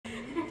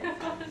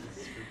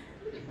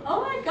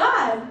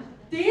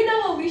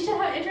should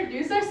have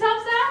introduced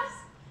ourselves as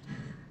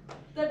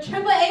the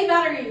AAA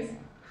batteries.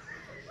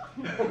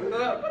 Thank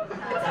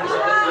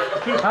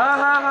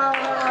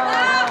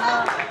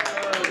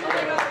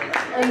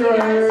you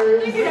guys.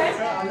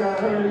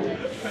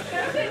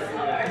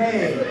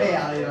 Hey,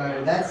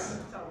 Aerin,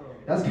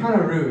 that's kind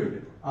of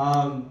rude.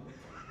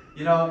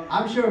 You know,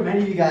 I'm sure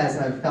many of you guys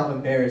have felt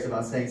embarrassed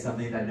about saying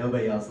something that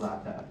nobody else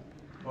laughed at,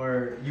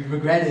 or you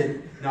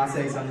regretted not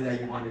saying something that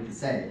you wanted to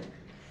say.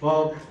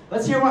 Well,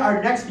 let's hear what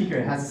our next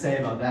speaker has to say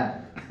about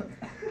that.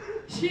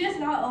 She is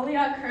not only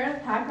a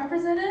current PAACx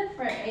representative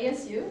for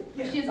ASU,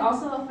 but she is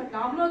also a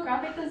phenomenal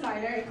graphic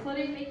designer,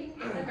 including making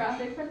the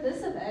graphic for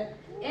this event,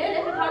 and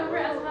a photographer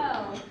as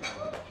well.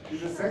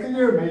 She's a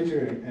second-year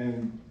major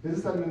in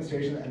business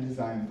administration and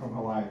design from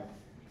Hawaii.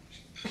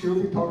 She'll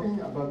be talking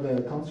about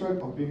the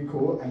construct of being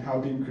cool and how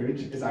being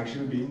cringe is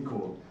actually being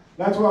cool.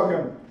 Let's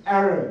welcome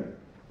Aerin.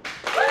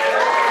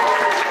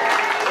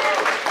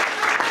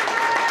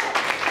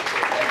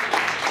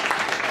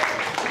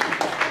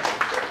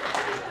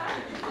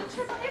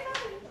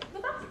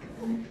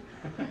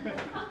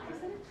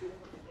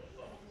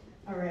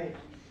 All right.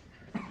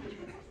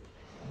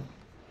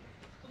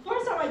 Before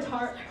I start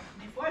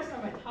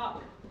my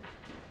talk,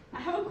 I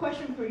have a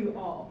question for you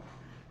all.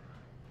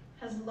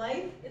 Has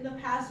life in the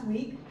past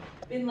week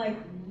been like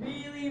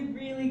really,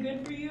 really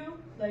good for you?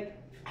 Like,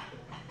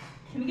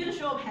 can we get a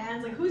show of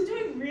hands? Like, who's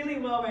doing really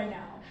well right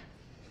now?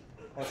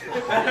 Okay,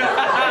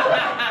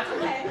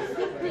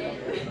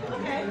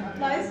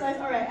 nice,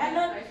 all right. And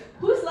then,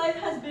 whose life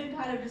has been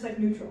kind of just like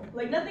neutral?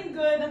 Like, nothing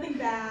good, nothing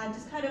bad,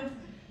 just kind of,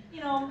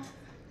 you know,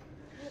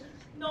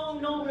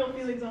 no real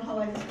feelings on how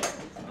life is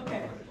going.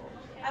 Okay.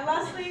 And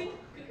lastly,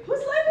 whose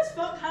life has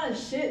felt kind of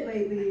shit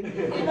lately? Like,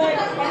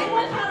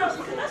 anyone kind of,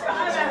 because that's where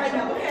I'm at right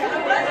now. Okay,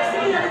 I'm glad to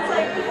see that it's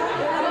like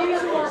an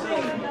unusual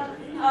thing.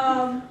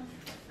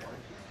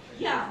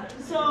 Yeah,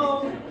 so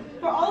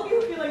for all of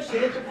you who feel like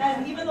shit,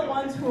 and even the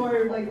ones who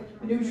are like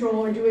neutral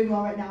or doing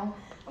well right now,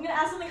 I'm gonna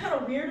ask something kind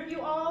of weird of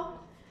you all.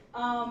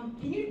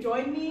 Can you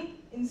join me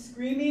in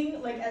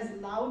screaming like as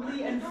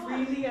loudly and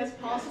freely as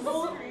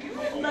possible?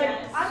 Like,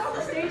 I'm on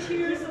the stage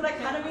here, so that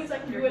kind of means I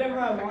can do whatever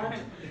I want.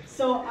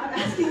 So I'm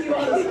asking you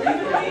all to scream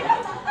with me.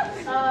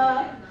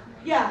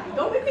 Yeah,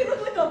 don't make me look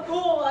like a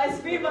fool while I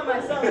scream by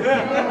myself.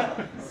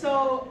 Okay?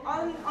 So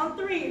on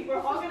three,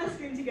 we're all gonna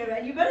scream together.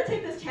 And you better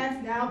take this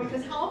chance now,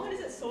 because how often is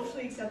it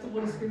socially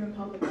acceptable to scream in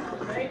public now,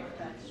 right?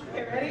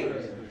 Okay, ready?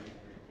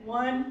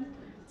 1,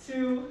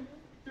 2,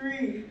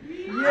 3.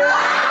 Yeah!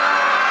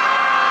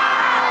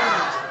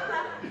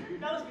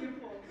 That was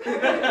beautiful. I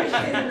really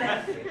appreciated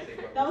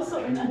that. That was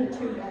so intimate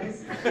too,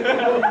 guys.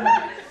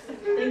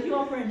 Thank you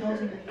all for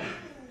indulging me.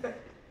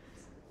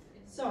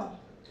 So,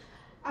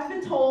 I've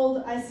been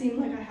told I seem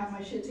like I have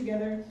my shit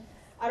together.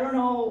 I don't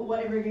know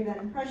whatever gave that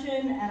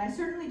impression, and I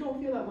certainly don't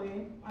feel that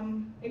way.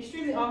 I'm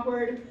extremely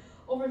awkward,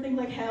 overthink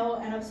like hell,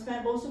 and I've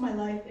spent most of my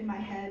life in my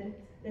head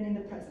than in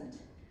the present.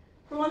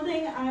 For one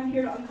thing, I'm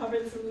here to uncover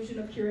this illusion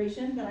of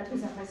curation that I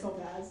present myself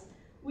as,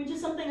 which is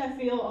something I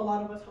feel a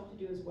lot of us hope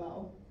to do as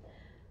well.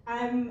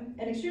 I'm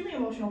an extremely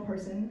emotional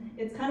person.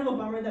 It's kind of a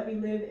bummer that we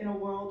live in a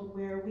world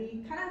where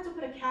we kind of have to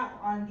put a cap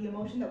on the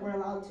emotion that we're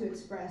allowed to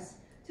express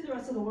to the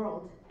rest of the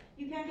world.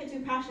 You can't get too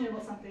passionate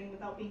about something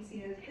without being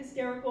seen as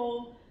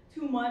hysterical,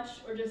 too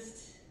much, or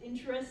just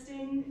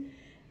interesting.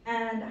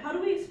 And how do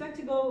we expect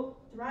to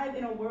thrive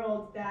in a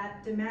world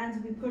that demands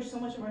we push so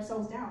much of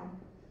ourselves down?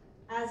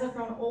 As I've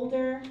grown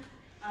older,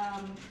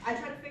 I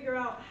try to figure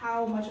out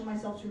how much of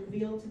myself to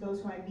reveal to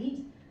those who I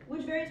meet,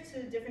 which varies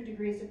to different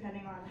degrees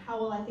depending on how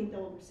well I think they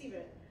will receive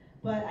it.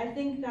 But I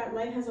think that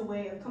life has a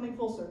way of coming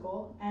full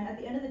circle, and at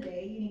the end of the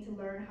day, you need to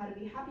learn how to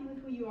be happy with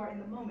who you are in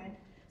the moment,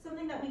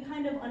 something that we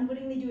kind of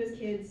unwittingly do as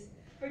kids,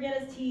 forget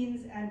as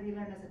teens, and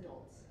relearn as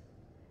adults.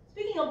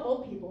 Speaking of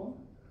old people,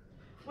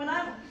 when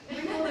I'm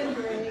wrinkled and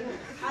gray,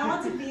 I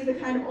want to be the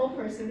kind of old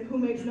person who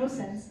makes no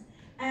sense,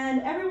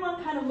 and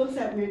everyone kind of looks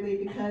at weirdly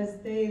because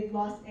they've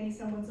lost any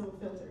semblance of a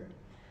filter.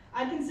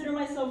 I consider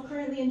myself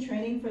currently in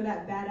training for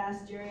that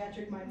badass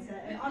geriatric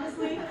mindset, and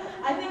honestly,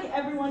 I think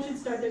everyone should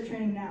start their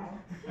training now.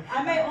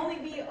 I may only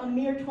be a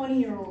mere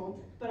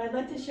 20-year-old, but I'd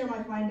like to share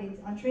my findings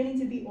on training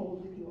to be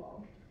old with you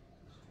all.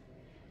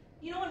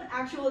 You know when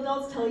actual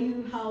adults tell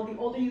you how the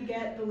older you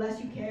get, the less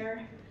you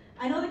care?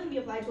 I know that can be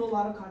applied to a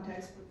lot of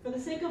contexts, but for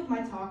the sake of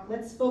my talk,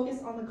 let's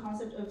focus on the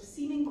concept of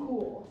seeming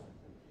cool.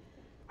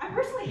 I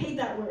personally hate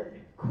that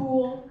word,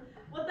 cool.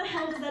 What the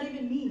hell does that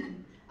even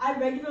mean? I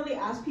regularly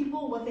ask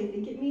people what they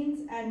think it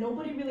means, and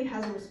nobody really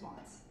has a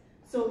response.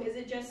 So is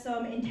it just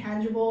some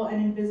intangible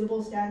and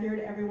invisible standard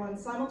everyone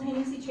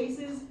simultaneously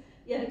chases,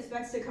 yet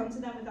expects to come to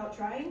them without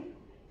trying?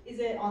 Is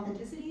it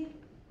authenticity?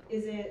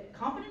 Is it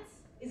confidence?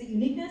 Is it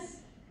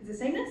uniqueness? Is it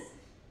sameness?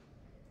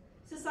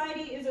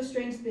 Society is a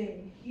strange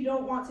thing. You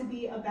don't want to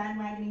be a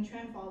bandwagoning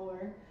trend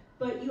follower,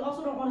 but you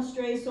also don't want to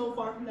stray so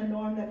far from the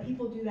norm that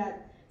people do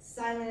that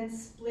silent,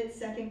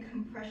 split-second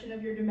compression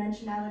of your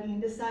dimensionality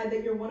and decide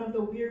that you're one of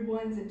the weird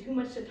ones and too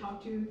much to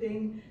talk to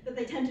thing that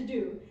they tend to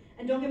do.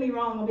 And don't get me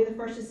wrong, I'll be the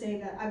first to say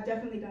that I've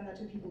definitely done that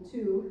to people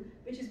too.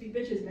 Bitches be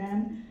bitches,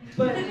 man.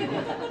 But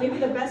maybe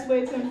the best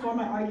way to inform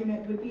my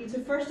argument would be to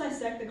first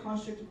dissect the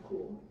construct of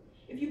cool.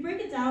 If you break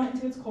it down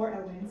into its core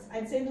elements,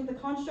 I'd say that the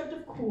construct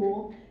of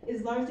cool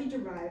is largely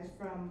derived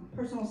from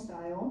personal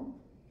style,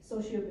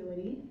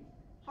 sociability,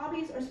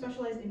 hobbies or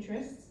specialized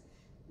interests,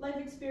 life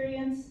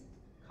experience,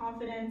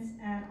 confidence,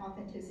 and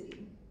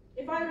authenticity.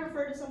 If I would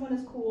refer to someone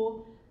as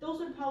cool, those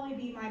would probably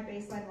be my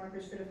baseline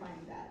markers for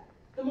defining that.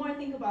 The more I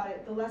think about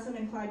it, the less I'm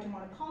inclined to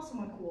want to call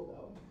someone cool,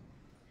 though.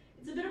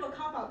 It's a bit of a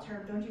cop-out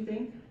term, don't you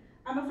think?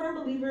 I'm a firm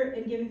believer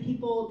in giving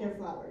people their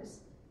flowers.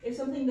 If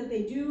something that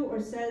they do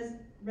or says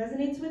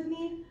resonates with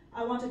me,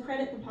 I want to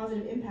credit the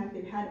positive impact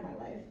they've had in my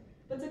life.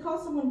 But to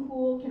call someone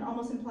cool can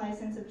almost imply a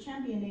sense of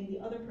championing the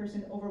other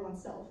person over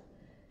oneself.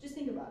 Just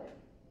think about it.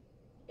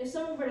 If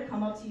someone were to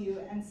come up to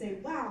you and say,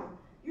 wow,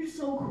 you're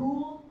so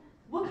cool,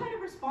 what kind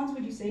of response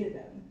would you say to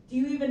them? Do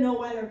you even know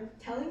why they're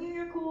telling you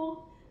you're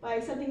cool? By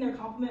accepting their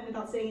compliment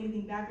without saying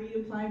anything back, are you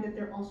implying that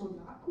they're also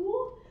not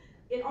cool?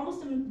 It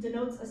almost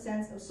denotes a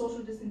sense of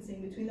social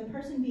distancing between the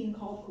person being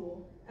called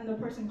cool and the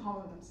person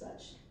calling them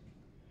such.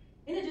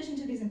 In addition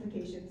to these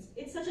implications,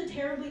 it's such a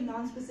terribly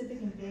non-specific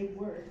and vague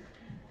word.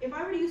 If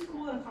I were to use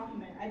cool in a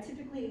compliment, I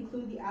typically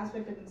include the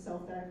aspect of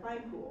themselves that I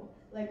find cool.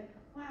 Like,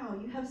 wow,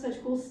 you have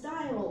such cool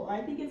style, or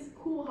I think it's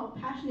cool how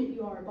passionate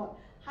you are about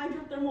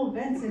hydrothermal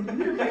vents and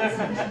universe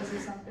species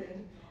or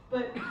something.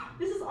 But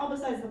this is all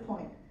besides the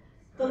point.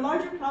 The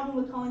larger problem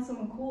with calling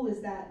someone cool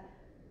is that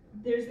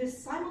there's this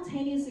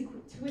simultaneously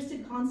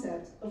twisted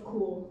concept of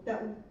cool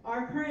that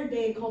our current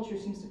day culture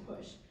seems to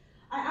push.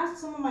 I asked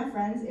some of my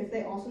friends if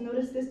they also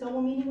noticed this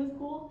double meaning with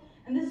cool,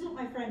 and this is what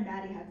my friend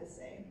Maddie had to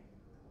say.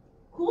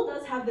 Cool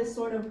does have this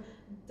sort of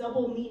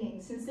double meaning,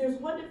 since there's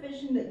one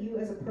definition that you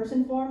as a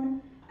person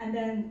form, and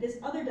then this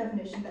other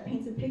definition that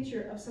paints a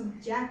picture of some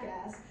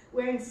jackass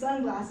wearing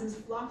sunglasses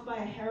flocked by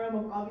a harem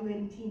of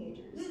ovulating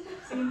teenagers.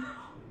 See?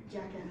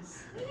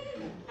 Jackass.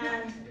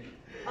 And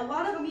a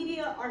lot of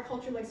media our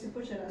culture likes to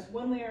push at us,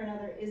 one way or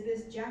another, is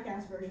this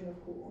jackass version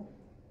of cool.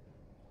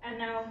 And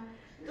now,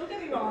 don't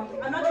get me wrong,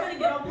 I'm not trying to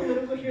get all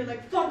political here,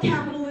 like, fuck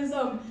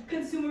capitalism,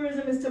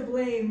 consumerism is to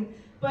blame.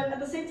 But at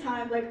the same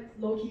time, like,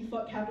 low-key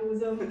fuck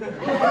capitalism.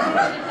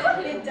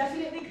 It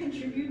definitely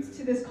contributes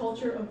to this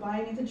culture of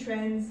buying into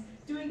trends,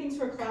 doing things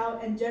for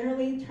clout, and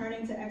generally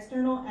turning to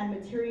external and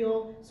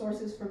material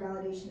sources for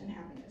validation and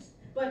happiness.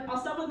 But I'll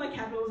stop with my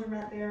capitalism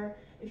right there.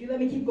 If you let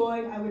me keep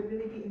going, I would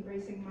really be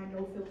embracing my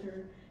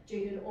no-filter,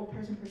 jaded old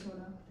person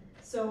persona.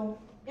 So,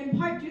 in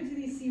part due to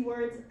these C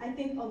words, I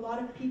think a lot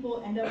of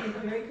people end up with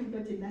very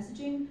conflicted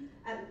messaging,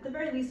 at the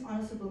very least on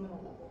a subliminal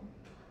level.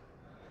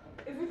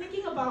 If we're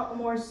thinking about a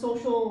more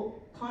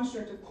social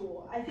construct of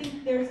cool, I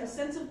think there's a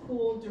sense of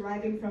cool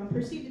deriving from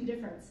perceived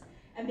indifference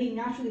and being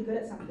naturally good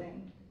at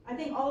something. I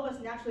think all of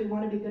us naturally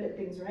want to be good at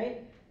things,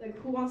 right? Like,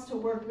 who wants to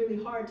work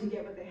really hard to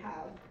get what they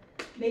have?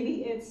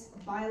 Maybe it's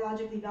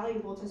biologically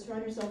valuable to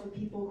surround yourself with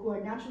people who are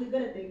naturally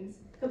good at things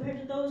compared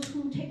to those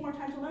who take more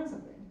time to learn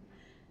something.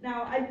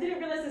 Now, I didn't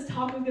realize this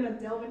talk was going to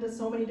delve into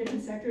so many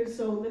different sectors,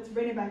 so let's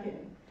rein it back in.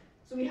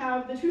 So we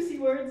have the two C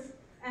words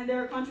and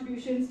their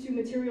contributions to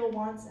material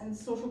wants and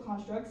social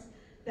constructs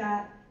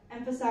that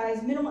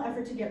emphasize minimal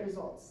effort to get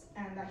results.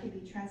 And that can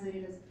be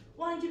translated as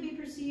wanting to be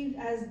perceived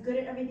as good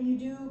at everything you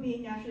do,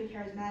 being naturally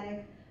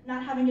charismatic,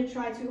 not having to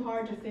try too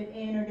hard to fit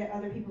in or get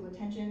other people's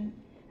attention.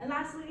 And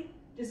lastly,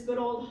 just good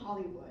old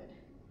Hollywood.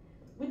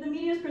 With the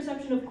media's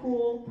perception of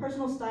cool,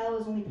 personal style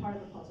is only part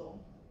of the puzzle.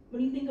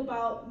 When you think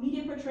about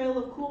media portrayal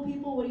of cool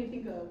people, what do you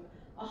think of?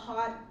 A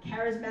hot,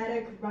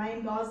 charismatic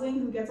Ryan Gosling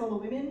who gets all the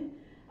women?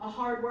 A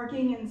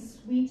hard-working and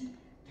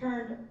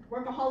sweet-turned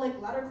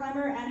workaholic ladder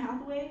climber, Anne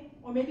Hathaway?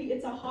 Or maybe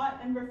it's a hot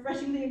and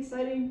refreshingly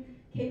exciting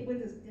Kate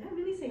Winslet. Did I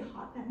really say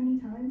hot that many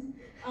times?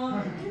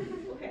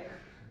 Okay.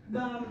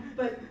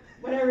 But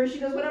whatever, she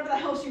does whatever the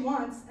hell she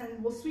wants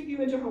and will sweep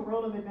you into her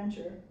world of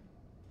adventure.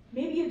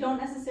 Maybe you don't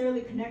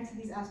necessarily connect to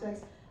these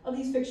aspects of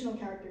these fictional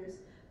characters,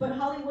 but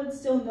Hollywood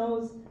still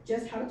knows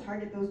just how to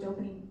target those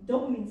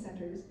dopamine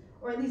centers,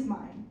 or at least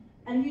mine.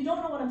 And if you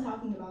don't know what I'm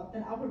talking about,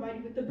 then I'll provide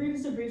you with the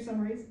briefest of brief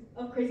summaries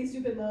of Crazy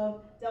Stupid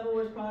Love, Devil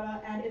Wears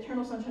Prada, and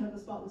Eternal Sunshine of the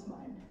Spotless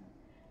Mind.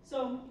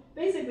 So,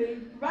 basically,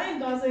 Ryan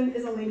Gosling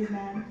is a ladies'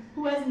 man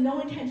who has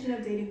no intention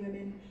of dating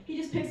women. He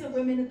just picks up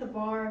women at the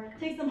bar,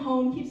 takes them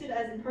home, keeps it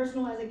as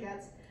impersonal as it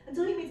gets,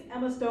 until he meets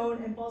Emma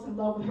Stone and falls in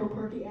love with her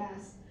quirky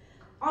ass.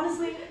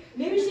 Honestly,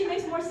 maybe she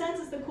makes more sense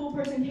as the cool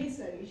person case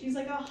study. She's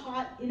like a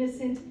hot,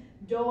 innocent,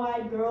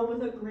 doe-eyed girl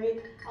with a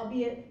great,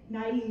 albeit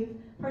naive,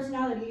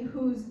 personality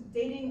who's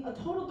dating a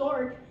total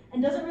dork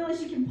and doesn't realize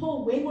she can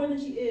pull way more than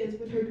she is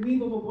with her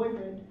dweeb of a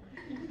boyfriend.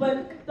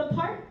 But the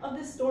part of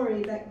this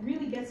story that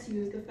really gets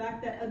you is the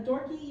fact that a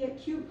dorky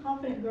yet cute,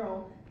 confident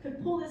girl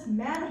could pull this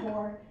man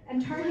whore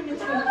and turn him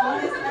into an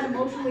honest and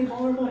emotionally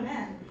vulnerable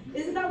man.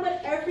 Isn't that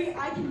what every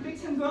I can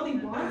fix him girly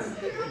wants?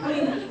 I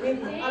mean,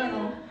 maybe, I don't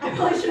know. I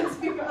probably shouldn't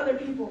speak for other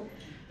people.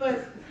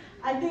 But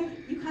I think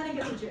you kind of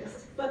get the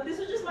gist. But this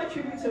was just my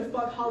tribute to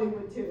fuck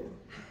Hollywood too.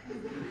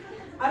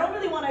 I don't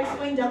really want to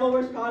explain Devil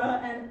Wears Prada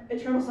and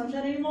Eternal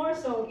Sunshine anymore,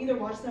 so either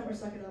watch them or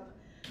suck it up.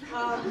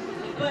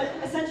 But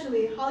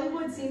essentially,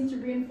 Hollywood seems to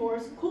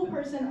reinforce cool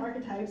person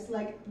archetypes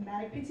like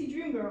manic pixie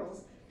dream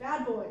girls,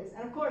 bad boys,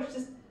 and of course,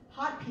 just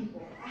hot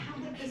people. I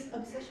have like this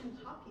obsession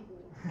with hot people.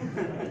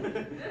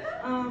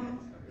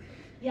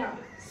 Yeah,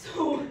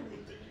 so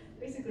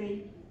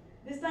basically,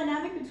 this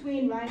dynamic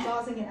between Ryan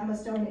Gosling and Emma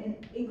Stone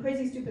in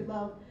Crazy Stupid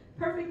Love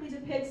perfectly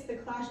depicts the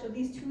clash of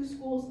these two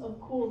schools of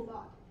cool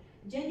thought.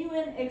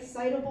 Genuine,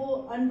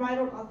 excitable,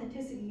 unbridled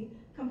authenticity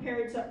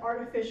compared to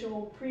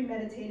artificial,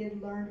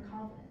 premeditated, learned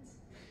confidence.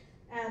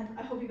 And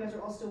I hope you guys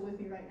are all still with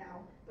me right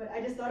now, but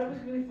I just thought it was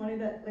really funny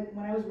that like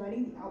when I was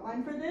writing the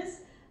outline for this,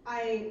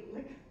 I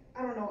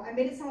don't know, I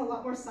made it sound a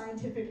lot more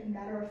scientific and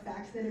matter of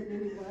fact than it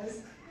really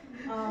was.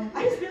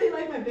 I just really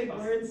like my big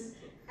words.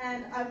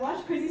 And I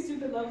watched Crazy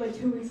Stupid Love like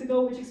 2 weeks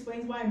ago, which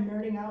explains why I'm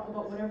nerding out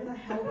about whatever the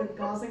hell the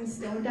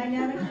Gosling-Stone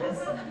dynamic is.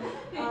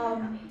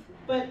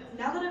 But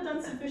now that I've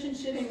done sufficient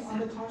shitting on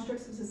the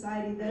constructs of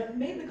society that have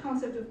made the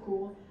concept of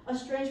cool a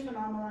strange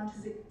phenomenon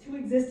to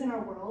exist in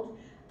our world,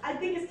 I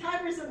think it's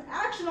time for some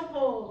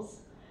actionables.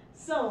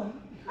 So,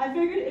 I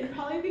figured it'd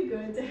probably be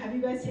good to have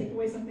you guys take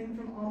away something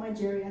from all my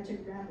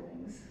geriatric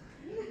ramblings.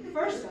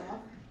 First off,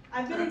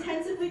 I've been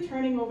intensively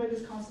turning over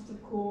this concept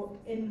of cool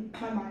in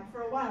my mind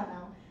for a while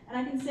now, and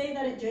I can say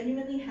that it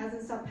genuinely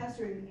hasn't stopped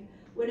pestering me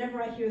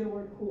whenever I hear the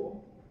word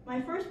cool.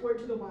 My first word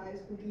to the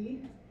wise would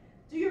be,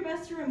 do your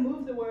best to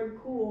remove the word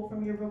cool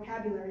from your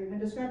vocabulary when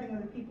describing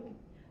other people,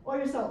 or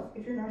yourself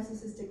if you're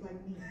narcissistic like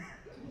me.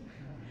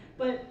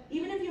 But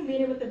even if you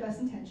mean it with the best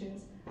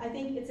intentions, I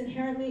think it's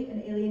inherently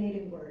an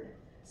alienating word.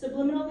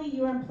 Subliminally,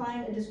 you are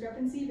implying a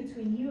discrepancy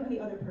between you and the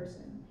other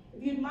person.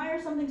 If you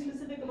admire something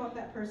specific about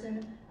that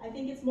person, I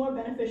think it's more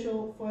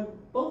beneficial for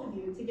both of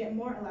you to get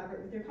more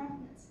elaborate with your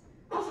compliments.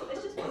 Also,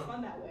 it's just more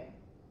fun that way.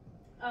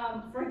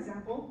 For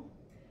example,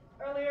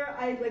 earlier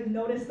I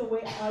noticed the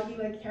way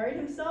Augie carried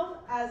himself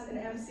as an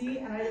MC,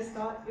 and I just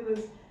thought it was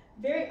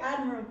very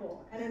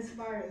admirable and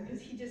inspiring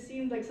because he just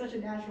seemed like such a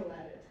natural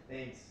at it.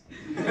 Thanks.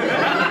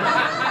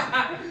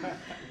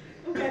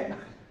 Okay,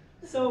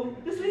 so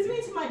this leads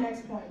me to my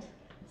next point.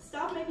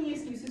 Stop making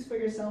excuses for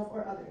yourself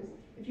or others.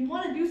 If you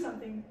want to do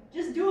something,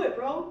 just do it,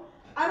 bro.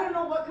 I don't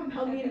know what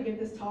compelled me to give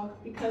this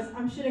talk because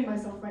I'm shitting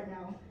myself right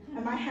now,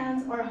 and my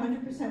hands are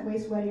 100% way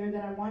sweatier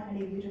than I want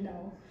any of you to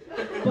know.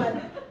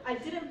 But I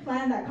didn't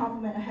plan that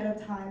compliment ahead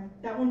of time.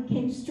 That one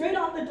came straight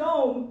off the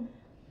dome.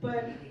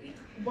 But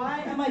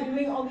why am I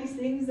doing all these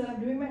things that I'm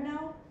doing right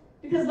now?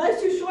 Because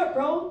life's too short,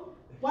 bro.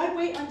 Why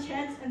wait on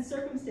chance and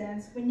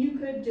circumstance when you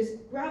could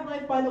just grab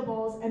life by the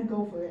balls and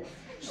go for it?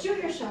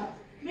 Shoot your shot.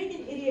 Make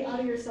an idiot out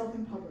of yourself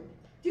in public.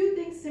 Do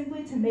things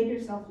simply to make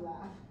yourself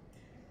laugh.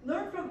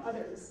 Learn from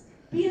others.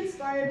 Be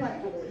inspired by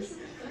others.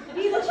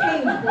 Be the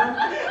change, bro.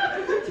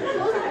 To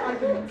close my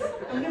arguments,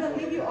 I'm going to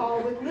leave you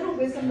all with little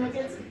wisdom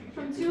nuggets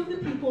from two of the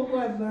people who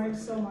I've learned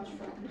so much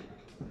from.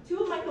 Two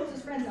of my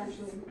closest friends,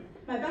 actually.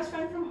 My best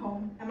friend from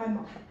home and my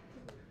mom.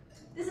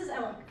 This is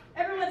Emma.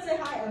 Everyone say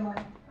hi,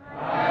 Emma.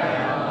 Hi,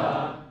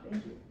 Emma.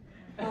 Thank you.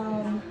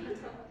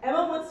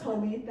 Emma once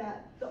told me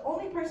that the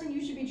only person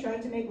you should be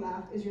trying to make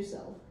laugh is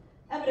yourself.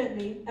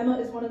 Evidently, Emma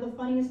is one of the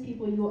funniest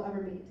people you will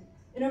ever meet.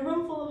 In a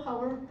room full of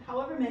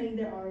however many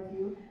there are of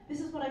you, this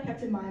is what I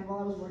kept in mind while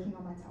I was working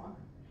on my talk.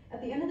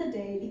 At the end of the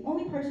day, the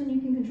only person you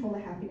can control the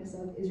happiness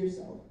of is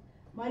yourself.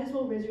 Might as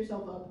well raise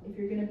yourself up if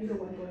you're going to be the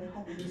one going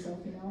home with yourself,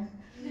 you know?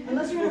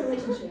 Unless you're in a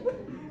relationship.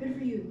 Good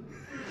for you.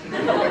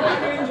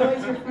 Whoever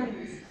enjoys your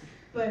friends.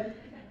 But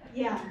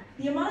yeah,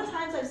 the amount of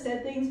times I've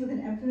said things with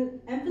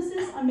an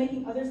emphasis on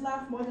making others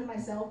laugh more than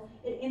myself,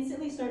 it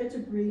instantly started to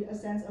breed a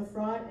sense of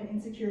fraud and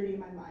insecurity in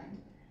my mind.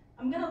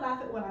 I'm going to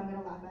laugh at what I'm going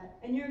to laugh at,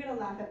 and you're going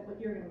to laugh at what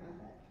you're going to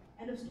laugh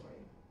at. End of story.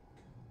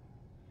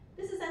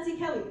 This is Auntie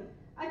Kelly.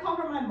 I call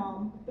her my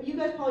mom, but you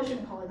guys probably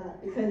shouldn't call her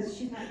that because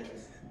she's not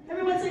yours.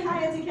 Everyone say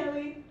hi, Auntie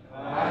Kelly.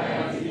 Hi,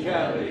 Auntie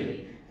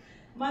Kelly.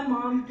 My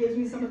mom gives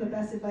me some of the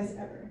best advice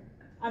ever.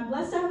 I'm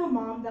blessed to have a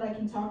mom that I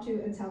can talk to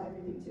and tell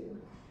everything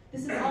to.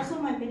 This is also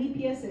my mini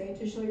PSA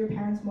to show your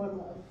parents more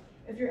love.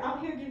 If you're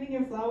out here giving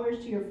your flowers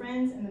to your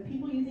friends and the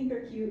people you think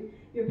are cute,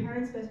 your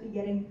parents best be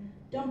getting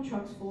dump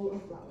trucks full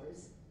of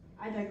flowers.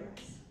 I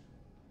digress.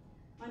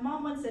 My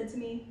mom once said to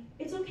me,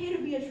 it's okay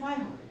to be a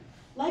tryhard.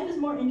 Life is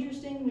more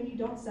interesting when you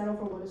don't settle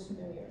for what is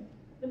familiar.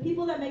 The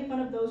people that make fun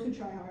of those who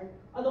try hard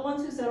are the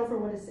ones who settle for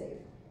what is safe,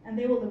 and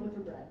they will live with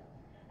regret.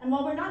 And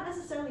while we're not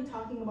necessarily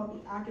talking about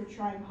the act of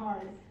trying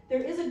hard,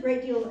 there is a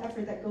great deal of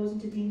effort that goes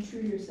into being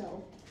true to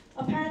yourself.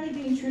 Apparently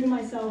being true to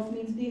myself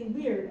means being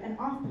weird and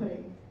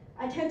off-putting.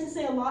 I tend to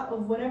say a lot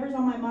of whatever's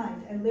on my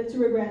mind and live to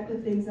regret the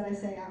things that I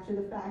say after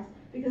the fact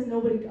because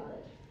nobody got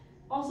it.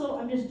 Also,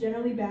 I'm just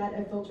generally bad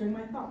at filtering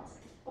my thoughts.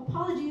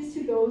 Apologies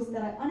to those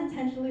that I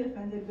unintentionally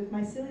offended with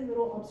my silly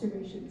little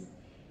observations.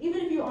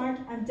 Even if you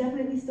aren't, I'm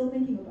definitely still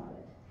thinking about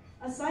it.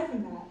 Aside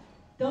from that,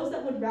 those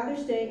that would rather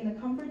stay in the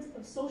comforts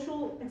of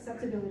social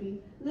acceptability,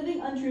 living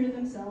untrue to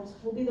themselves,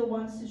 will be the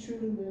ones to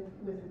truly live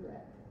with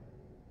regret.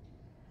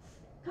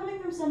 Coming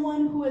from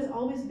someone who has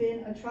always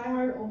been a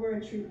try-hard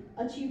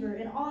overachiever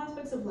in all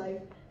aspects of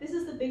life, this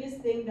is the biggest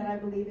thing that I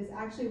believe is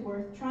actually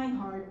worth trying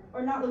hard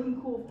or not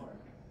looking cool for.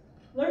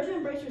 Learn to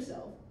embrace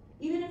yourself.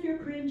 Even if you're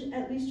cringe,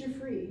 at least you're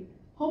free.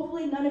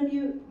 Hopefully none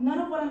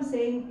of what I'm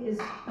saying is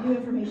new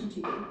information to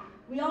you.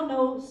 We all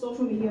know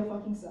social media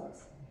fucking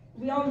sucks.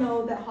 We all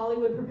know that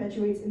Hollywood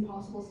perpetuates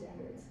impossible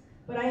standards.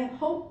 But I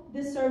hope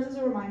this serves as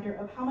a reminder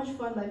of how much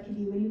fun life can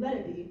be when you let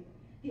it be.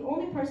 The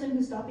only person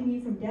who's stopping you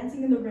from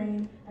dancing in the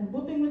rain and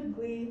whooping with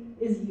glee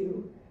is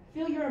you.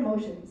 Feel your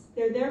emotions.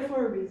 They're there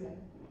for a reason.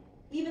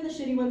 Even the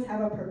shitty ones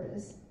have a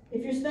purpose.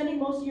 If you're spending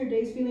most of your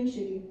days feeling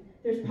shitty,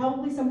 there's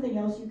probably something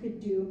else you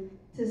could do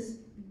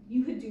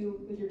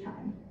with your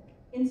time.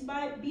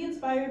 Be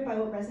inspired by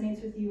what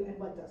resonates with you and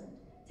what doesn't.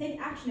 Take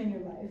action in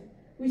your life.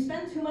 We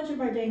spend too much of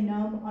our day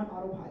numb on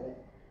autopilot.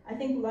 I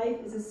think life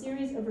is a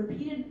series of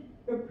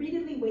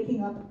repeatedly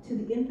waking up to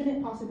the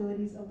infinite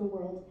possibilities of the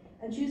world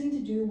and choosing to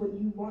do what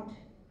you want,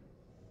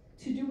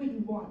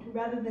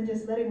 rather than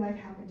just letting life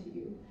happen to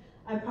you.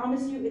 I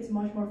promise you it's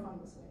much more fun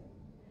this way.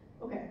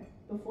 Okay,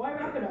 before I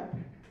wrap it up,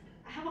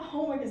 I have a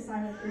homework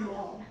assignment for you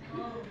all.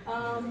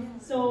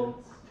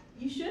 So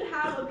you should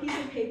have a piece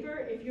of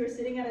paper if you're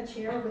sitting at a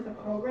chair with a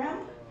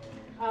program.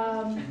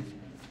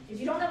 If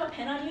you don't have a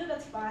pen on you,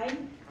 that's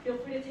fine. Feel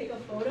free to take a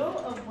photo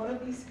of one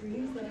of these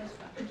screens that are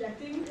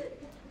projecting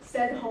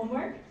said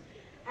homework.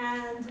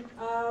 And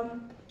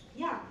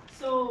yeah,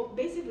 so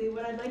basically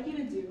what I'd like you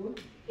to do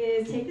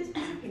is take this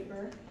piece of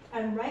paper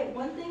and write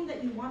one thing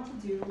that you want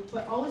to do,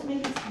 but always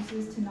make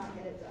excuses to not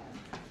get it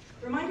done.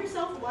 Remind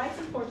yourself why it's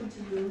important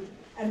to you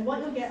and what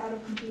you'll get out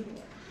of completing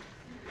it.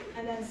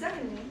 And then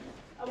secondly,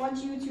 I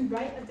want you to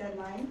write a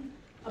deadline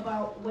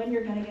about when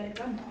you're gonna get it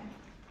done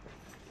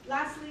by.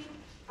 Lastly,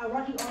 I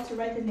want you all to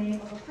write the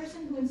name of a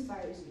person who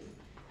inspires you.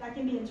 That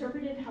can be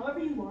interpreted however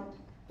you want,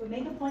 but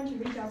make a point to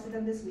reach out to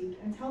them this week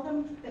and tell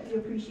them that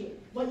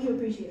what you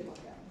appreciate about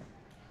them.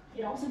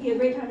 It'd also be a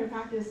great time to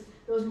practice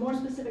those more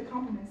specific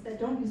compliments that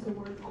don't use the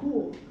word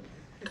cool.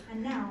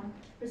 And now,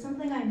 for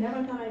something I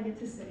never thought I'd get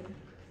to say,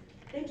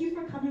 thank you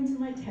for coming to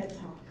my TED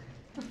Talk.